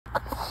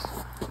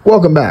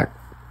Welcome back.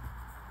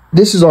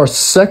 This is our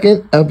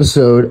second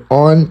episode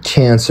on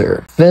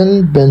cancer,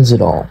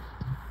 fenbendazole.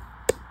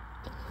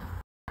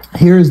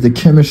 Here is the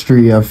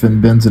chemistry of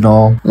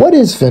fenbendazole. What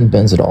is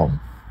fenbendazole?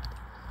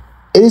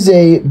 It is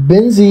a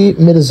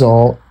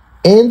benzimidazole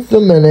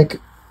anthelmintic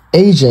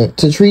agent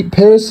to treat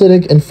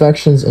parasitic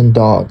infections in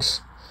dogs.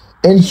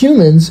 In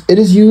humans, it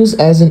is used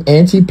as an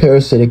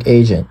anti-parasitic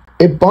agent.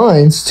 It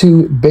binds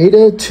to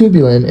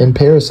beta-tubulin in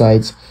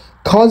parasites,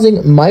 causing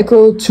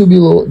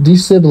microtubule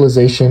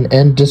destabilization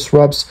and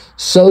disrupts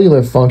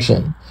cellular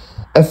function,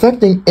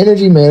 affecting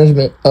energy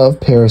management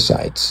of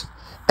parasites.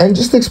 And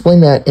just to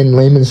explain that in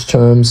layman's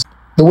terms,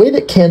 the way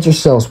that cancer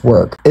cells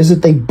work is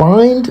that they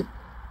bind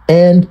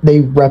and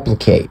they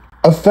replicate.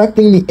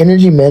 Affecting the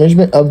energy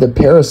management of the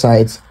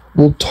parasites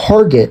will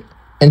target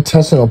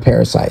intestinal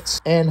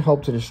parasites and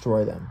help to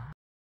destroy them.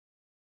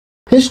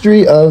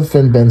 History of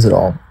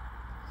fenbendazole.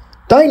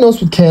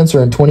 Diagnosed with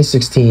cancer in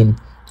 2016,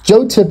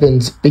 Joe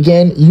Tippins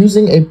began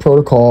using a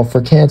protocol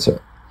for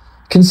cancer,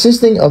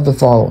 consisting of the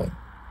following: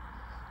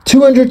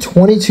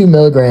 222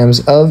 milligrams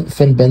of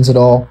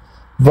fenbendazole,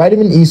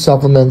 vitamin E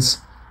supplements,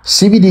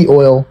 CBD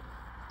oil,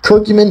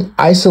 curcumin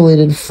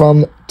isolated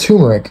from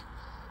turmeric,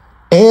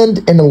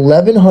 and an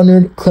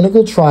 1,100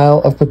 clinical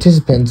trial of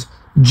participants.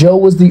 Joe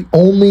was the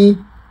only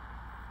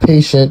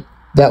patient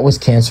that was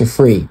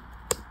cancer-free.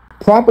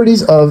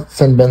 Properties of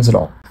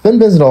fenbendazole.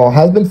 Fenbendazole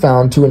has been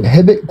found to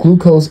inhibit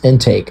glucose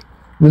intake,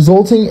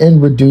 resulting in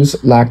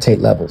reduced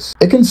lactate levels.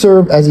 It can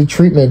serve as a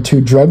treatment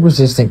to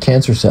drug-resistant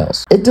cancer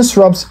cells. It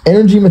disrupts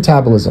energy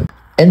metabolism,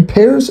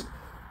 impairs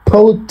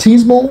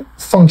proteasomal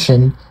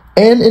function,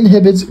 and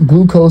inhibits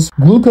glucose.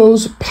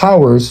 Glucose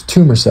powers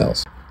tumor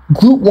cells.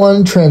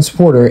 GLUT1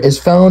 transporter is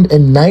found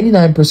in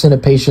 99%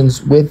 of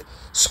patients with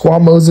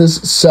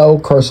squamous cell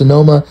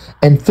carcinoma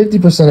and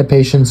 50% of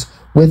patients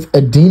with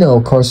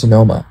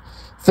adenocarcinoma.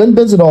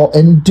 Fenbendazole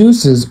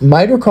induces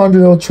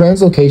mitochondrial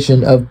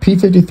translocation of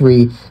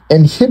p53,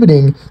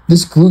 inhibiting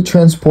this GLUT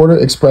transporter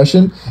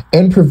expression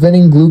and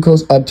preventing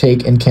glucose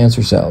uptake in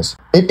cancer cells.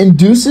 It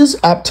induces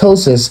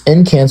apoptosis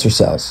in cancer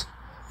cells.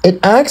 It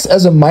acts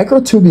as a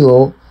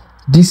microtubule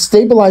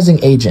destabilizing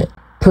agent,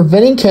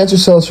 preventing cancer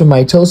cells from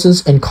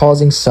mitosis and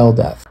causing cell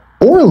death.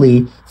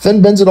 Orally,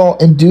 fenbendazole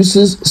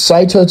induces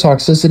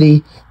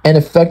cytotoxicity and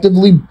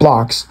effectively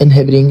blocks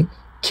inhibiting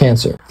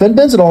cancer.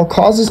 Fenbendazole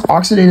causes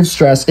oxidative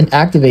stress and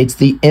activates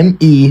the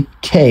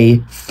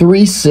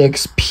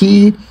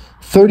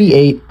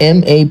MEK36P38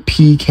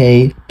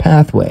 MAPK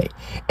pathway,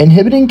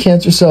 inhibiting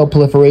cancer cell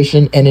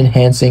proliferation and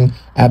enhancing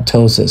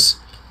apoptosis.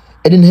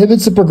 It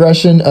inhibits the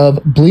progression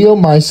of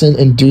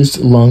bleomycin-induced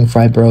lung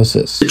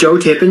fibrosis. The Joe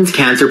Tippins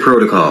Cancer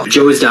Protocol.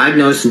 Joe was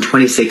diagnosed in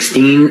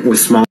 2016 with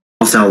small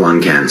cell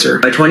lung cancer.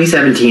 By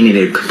 2017, it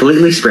had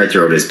completely spread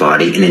throughout his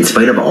body, and in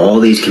spite of all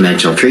these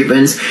conventional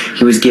treatments,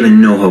 he was given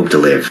no hope to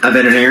live. A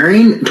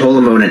veterinarian told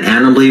him about an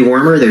animal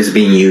dewormer that was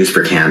being used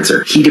for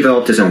cancer. He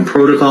developed his own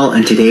protocol,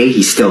 and today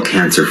he's still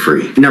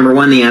cancer-free. Number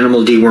 1, the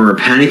animal dewormer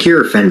Panicure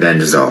or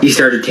fenbendazole. He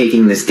started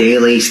taking this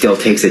daily, still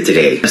takes it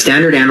today. A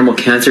standard animal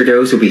cancer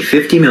dose would be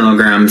 50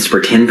 milligrams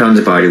per 10 pounds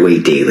of body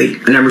weight daily.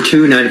 Number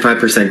 2,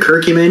 95%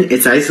 curcumin.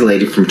 It's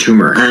isolated from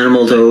tumor.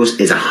 Animal dose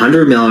is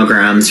 100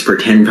 milligrams per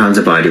 10 pounds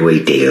of body weight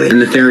daily. And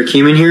the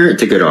curcumin here,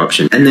 it's a good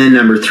option. And then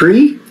number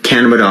 3,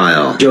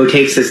 cannabidiol. Joe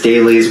takes this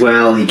daily as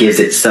well. He gives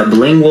it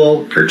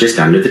sublingual, or just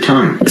under the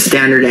tongue. The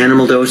standard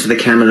animal dose of the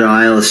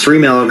cannabidiol is 3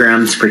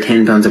 milligrams per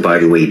 10 pounds of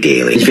body weight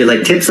daily. If you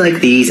like tips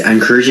like these, I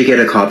encourage you to get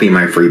a copy of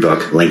my free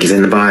book. Link is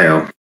in the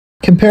bio.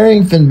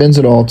 Comparing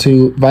fenbendazole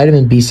to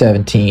vitamin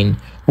B17,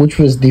 which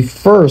was the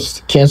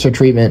first cancer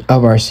treatment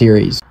of our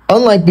series.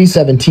 Unlike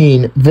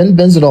B17,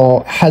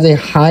 fenbendazole has a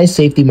high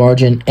safety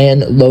margin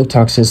and low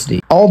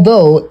toxicity.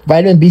 Although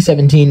vitamin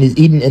B17 is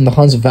eaten in the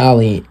Hunza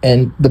Valley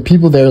and the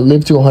people there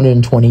live to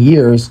 120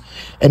 years,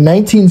 in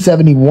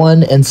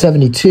 1971 and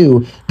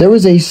 72, there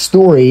was a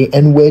story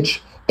in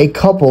which a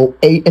couple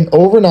ate an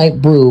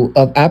overnight brew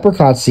of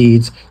apricot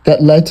seeds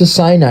that led to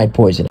cyanide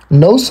poisoning.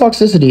 No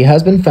toxicity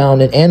has been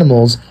found in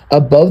animals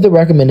above the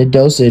recommended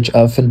dosage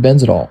of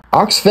fenbendazole.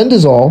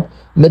 Oxfendazole,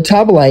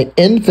 metabolite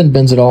in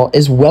fenbendazole,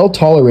 is well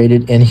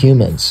tolerated in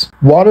humans.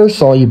 Water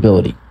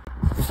solubility.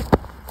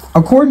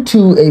 According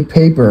to a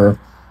paper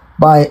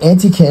by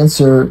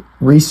Anti-Cancer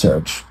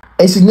Research,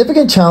 a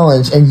significant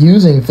challenge in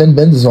using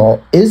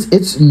fenbendazole is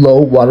its low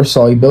water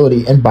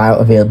solubility and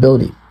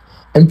bioavailability.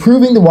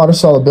 Improving the water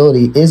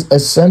solubility is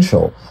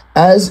essential,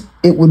 as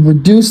it would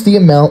reduce the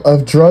amount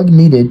of drug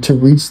needed to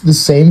reach the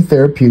same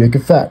therapeutic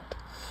effect.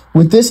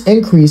 With this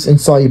increase in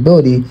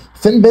solubility,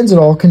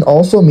 fenbendazole can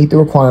also meet the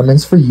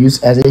requirements for use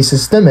as a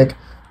systemic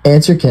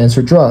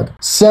anti-cancer drug.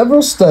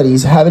 Several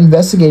studies have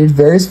investigated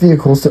various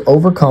vehicles to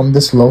overcome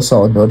this low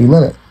solubility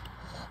limit.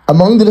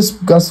 Among the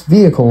discussed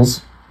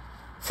vehicles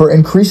for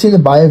increasing the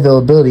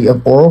bioavailability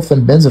of oral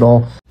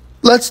fenbendazole,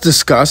 let's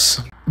discuss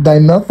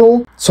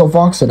dimethyl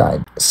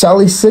sulfoxide,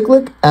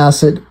 salicylic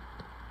acid,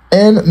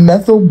 and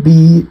methyl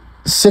B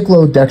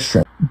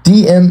cyclodextrin,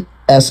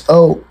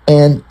 DMSO,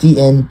 and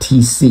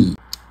DNTC.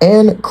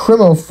 and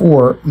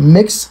Cremo-4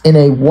 mixed in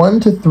a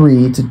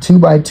 1:3 to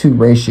 2:2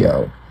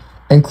 ratio,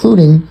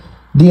 including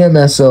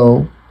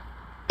DMSO,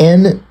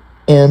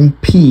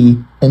 NMP,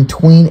 and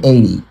Tween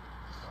 80,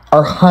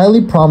 are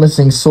highly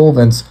promising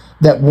solvents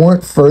that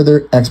warrant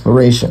further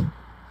exploration.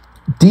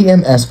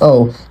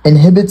 DMSO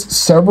inhibits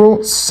several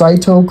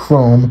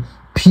cytochrome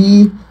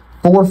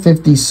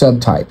P450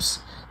 subtypes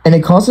in a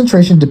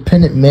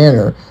concentration-dependent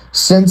manner,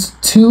 since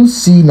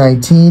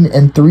 2C19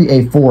 and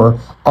 3A4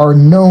 are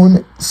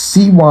known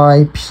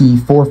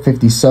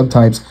CYP450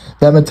 subtypes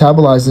that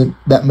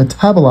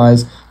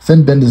metabolize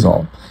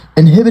fenbendazole.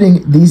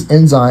 Inhibiting these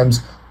enzymes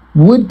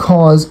would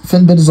cause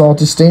fenbendazole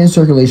to stay in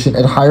circulation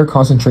at higher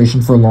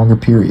concentration for longer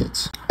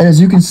periods. And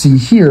as you can see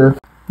here,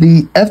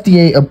 the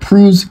FDA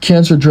approves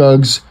cancer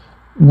drugs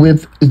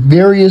with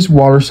various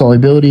water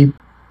solubility.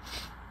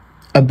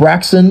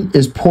 Abraxane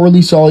is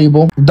poorly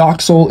soluble,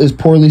 Doxil is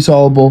poorly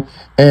soluble,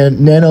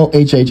 and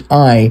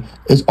nano-HHI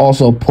is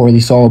also poorly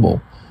soluble.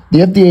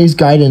 The FDA's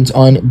guidance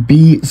on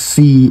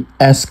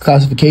BCS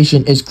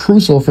classification is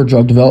crucial for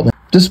drug development.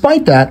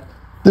 Despite that,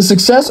 the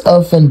success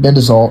of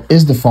fenbendazole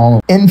is the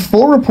following. In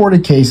 4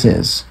 reported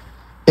cases,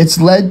 it's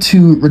led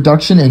to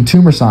reduction in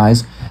tumor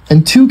size.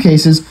 In 2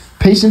 cases,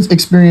 patients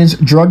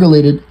experienced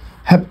drug-related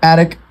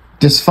hepatic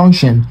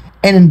dysfunction,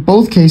 and in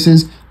both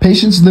cases,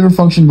 patients' liver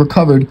function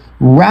recovered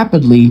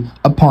rapidly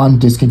upon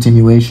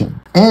discontinuation.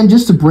 And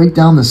just to break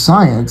down the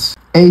science,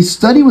 a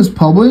study was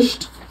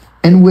published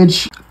in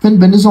which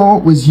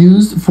fenbendazole was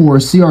used for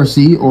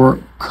CRC, or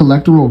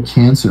colorectal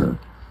cancer,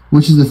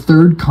 which is the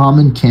 3rd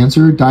common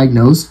cancer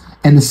diagnosed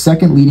and the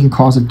 2nd leading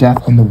cause of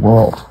death in the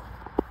world.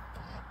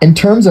 In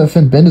terms of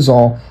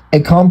fenbendazole, a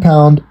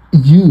compound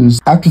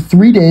used after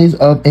 3 days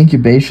of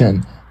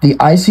incubation, the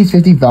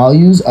IC50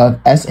 values of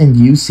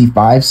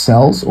SNU-C5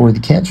 cells, or the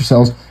cancer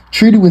cells,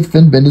 treated with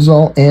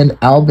fenbendazole and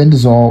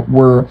albendazole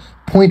were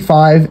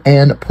 0.5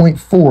 and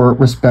 0.4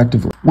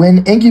 respectively.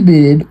 When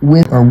incubated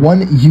with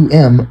 1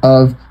 UM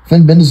of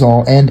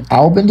fenbendazole and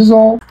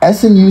albendazole,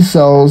 SNU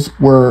cells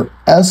were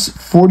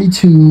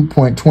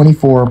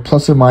S42.24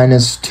 plus or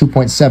minus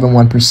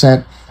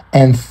 2.71%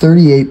 and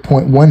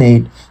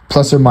 38.18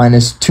 plus or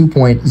minus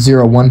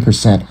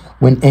 2.01%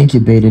 when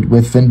incubated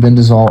with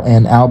fenbendazole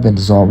and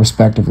albendazole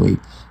respectively.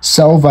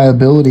 Cell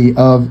viability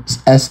of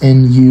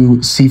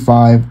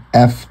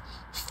SNU-C5F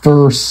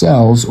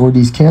cells, or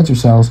these cancer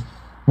cells,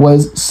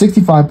 was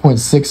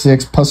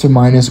 65.66 plus or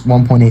minus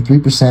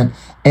 1.83%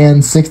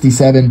 and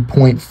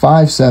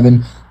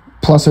 67.57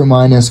 plus or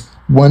minus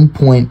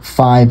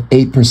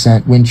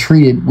 1.58% when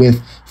treated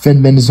with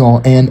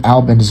fenbendazole and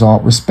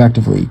albendazole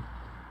respectively,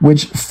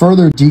 which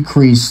further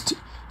decreased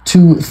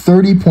to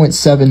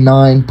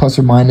 30.79 plus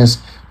or minus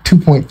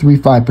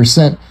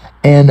 2.35%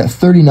 and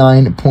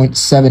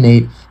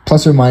 39.78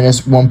 plus or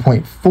minus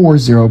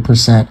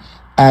 1.40%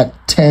 at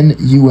 10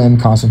 UM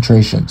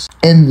concentrations.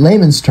 In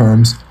layman's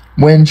terms,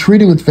 when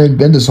treated with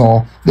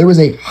fenbendazole, there was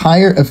a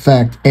higher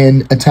effect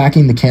in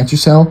attacking the cancer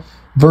cell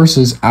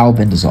versus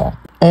albendazole.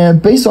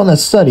 And based on that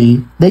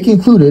study, they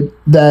concluded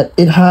that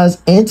it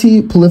has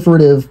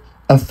anti-proliferative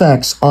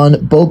effects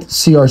on both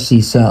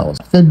CRC cells.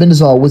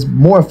 Fenbendazole was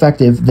more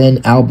effective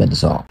than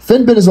albendazole.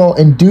 Fenbendazole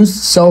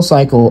induced cell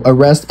cycle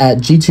arrest at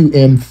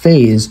G2M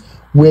phase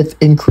with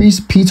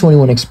increased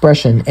P21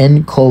 expression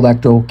in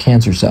colorectal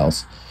cancer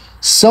cells.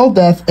 Cell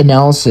death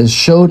analysis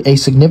showed a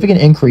significant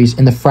increase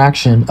in the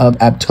fraction of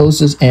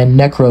apoptosis and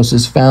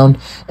necrosis found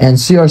in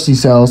CRC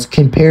cells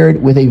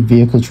compared with a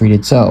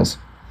vehicle-treated cells.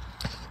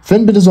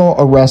 Fenbendazole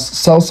arrests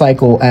cell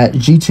cycle at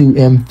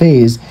G2M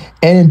phase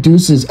and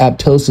induces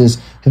apoptosis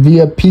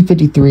via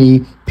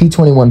P53,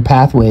 P21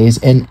 pathways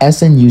in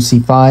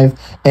SNUC5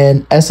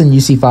 and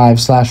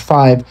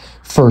SNUC5/5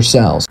 for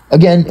cells.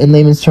 Again, in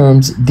layman's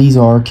terms, these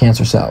are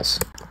cancer cells.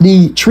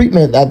 The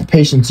treatment that the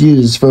patients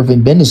used for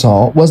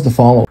fenbendazole was the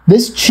following.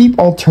 This cheap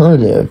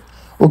alternative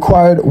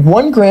required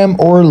 1 gram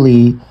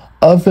orally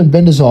of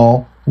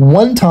fenbendazole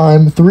 1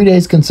 time, 3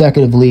 days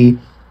consecutively,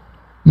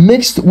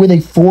 mixed with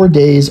a 4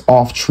 days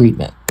off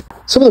treatment.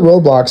 Some of the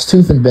roadblocks to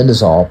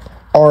fenbendazole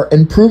are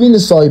improving the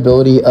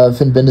solubility of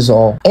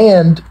fenbendazole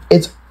and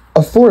its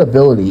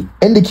affordability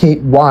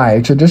indicate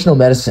why traditional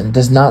medicine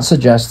does not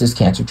suggest this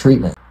cancer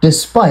treatment,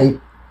 despite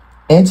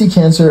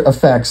anti-cancer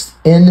effects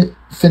in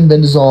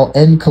fenbendazole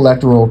and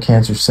colorectal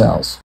cancer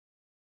cells.